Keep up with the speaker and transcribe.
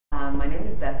My name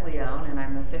is Beth Leone, and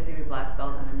I'm a 5th degree black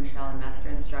belt and a Michelin master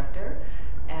instructor.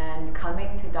 And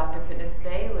coming to Dr. Fitness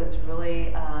today was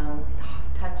really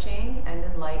touching and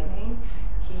enlightening.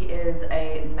 He is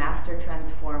a master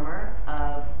transformer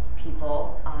of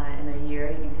people. In a year,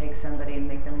 he can take somebody and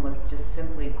make them look just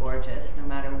simply gorgeous, no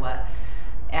matter what.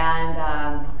 And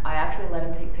I actually let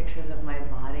him take pictures of my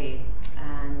body.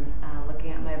 And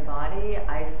looking at my body,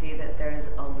 I see that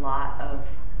there's a lot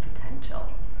of potential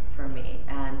for me.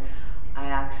 And I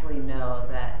actually know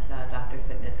that Dr.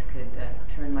 Fitness could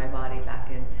turn my body back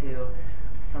into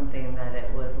something that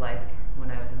it was like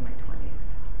when I was in my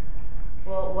 20s.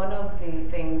 Well, one of the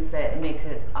things that makes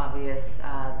it obvious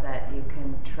that you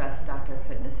can trust Dr.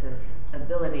 Fitness's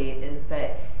ability is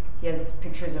that he has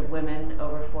pictures of women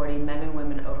over 40, men and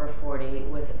women over 40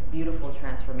 with beautiful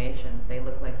transformations. They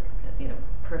look like,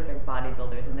 perfect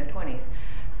bodybuilders in their 20s.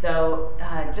 So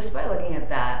just by looking at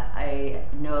that, I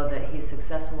know that he's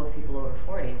successful with people over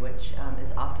 40, which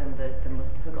is often the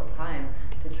most difficult time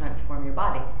to transform your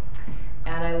body.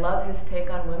 And I love his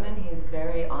take on women. He's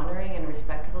very honoring and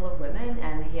respectful of women,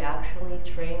 and he actually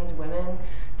trains women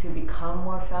to become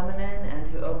more feminine and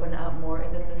to open up more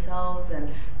into themselves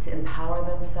and to empower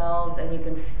themselves. And you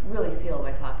can really feel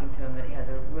by talking to him that he has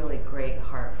a really great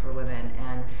heart for women.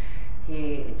 And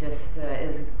he just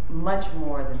is much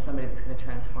more than somebody that's going to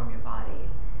transform your body.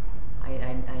 I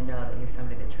know that he's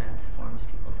somebody that transforms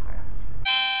people's hearts.